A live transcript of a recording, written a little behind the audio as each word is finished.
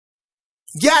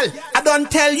Gyal, I don't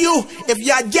tell you, if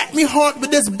you get me hot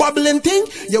with this bubbling thing,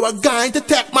 you are going to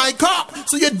take my cock.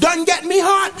 So you don't get me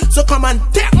hot, so come and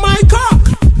take my cock.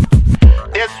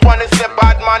 This one is the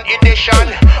Badman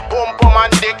edition. Boom boom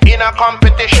and dick in a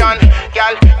competition.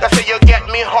 Gyal, that's say you get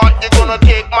me hot, you gonna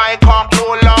take my cock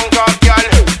no longer, gyal.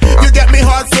 You get me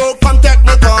hot, so come take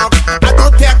my cock. I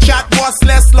don't take shot, boss,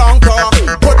 less long talk.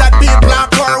 Could that be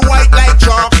black or white like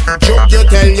chalk? Joke you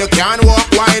tell you can't walk,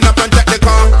 wind up and take the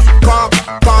cock. Cock,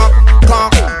 cock,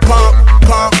 cock, cock,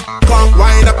 cock, cock.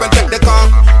 Wind up and take the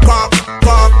cock. Cock,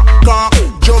 cock, cock.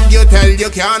 Joke you tell you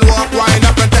can't walk, wind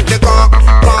up and take the cock.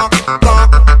 Cock,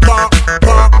 cock, cock,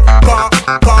 cock, cock,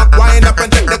 cock. Wind up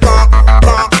and take the cock.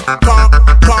 Cock, cock,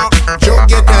 cock. Joke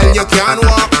you tell you can't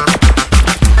walk.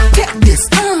 Take this,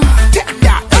 take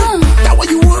that, that what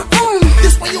you want,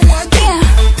 this what you want, yeah.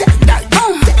 Take that,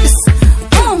 take this,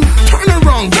 turn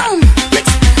around,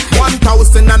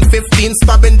 1015,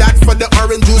 stabbing that for the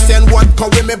orange juice and vodka.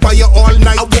 We may buy you all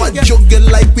night. I want juggle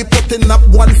like we putting up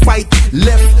one fight.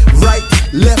 Left, right,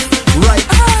 left, right.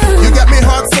 You get me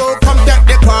hot, so come take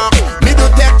the cock. Me do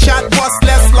take chat, boss,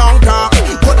 less long talk.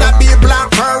 Could that be black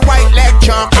or white leg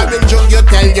chalk? I will jug you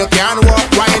tell you can't walk.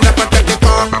 Wind up and take the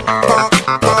cock. Cock,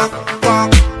 cock, cock,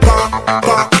 cock,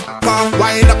 cock, cock.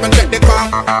 Wind up and take the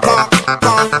cock. Cock,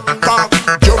 cock, cock.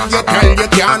 Jug you tell you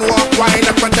can't walk. Wind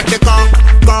up and take the cock.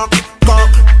 Cock, cock,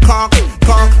 cock,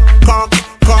 cock, cock,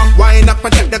 cock. Wind up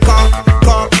and take the cock.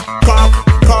 Cock, cock,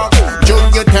 cock.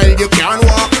 Jug you tell you can't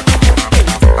walk.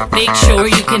 Make sure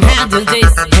you can handle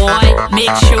this, boy.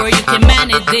 Make sure you can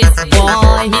manage this,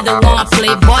 boy. Me don't want to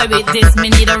play boy with this. Me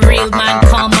need a real man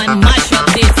come and mash up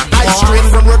this, boy. I straight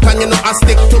from Rotan, you know I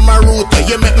stick to my router.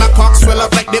 You make my cock swell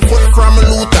up like the foot from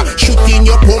Luther. Shooting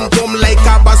your pum pum like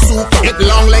a bazooka. It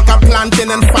long like a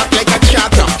plantain and fat like a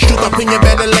chatter. Shoot up in your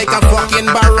belly like a fucking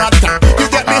barata. You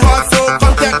get me hot, so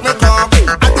come take me cock.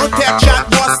 I don't take shot,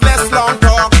 boss, less long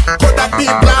talk. Could that be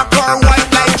black or white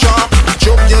like chalk?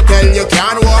 Joke you tell you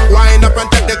can't walk. Wind up and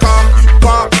take the cock.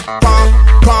 Cock, cock,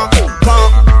 cock,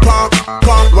 cock, cock,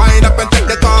 cock. Wind up and take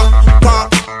the cock. Cock,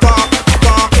 cock,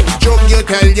 cock. Joke you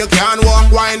tell you can't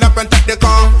walk. Wind up and take the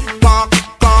cock. Cock,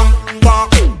 cock, cock,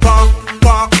 cock,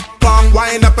 cock, cock.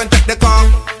 Wind up and take the cock.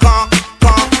 Cock,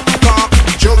 cock, cock.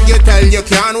 Joke you tell you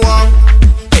can't walk.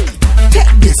 Take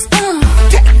this,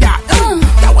 take that,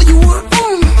 that what you want,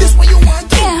 this what you want,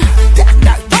 yeah. Take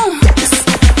that, take this,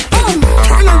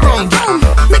 turn around,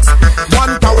 mix.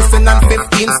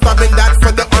 1015, stabbing that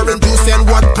for the orange juice and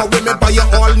vodka. We may buy you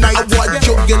all night. I want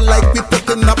jugging like we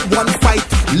putting up one fight.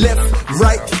 Left,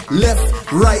 right, left,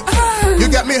 right. You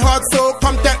get me hot, so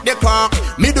come take the cock.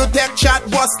 Me do take chat,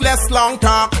 boss, less long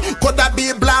talk. Could that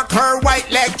be black or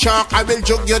white leg chalk? I will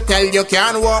jug you tell you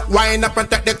can't walk. Wind up and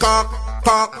take the cock.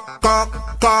 Cock, cock,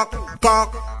 cock,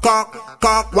 cock, cock,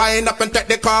 cock. Wind up and take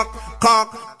the cock.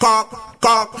 Cock, cock,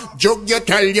 cock. Jug you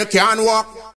tell you can't walk.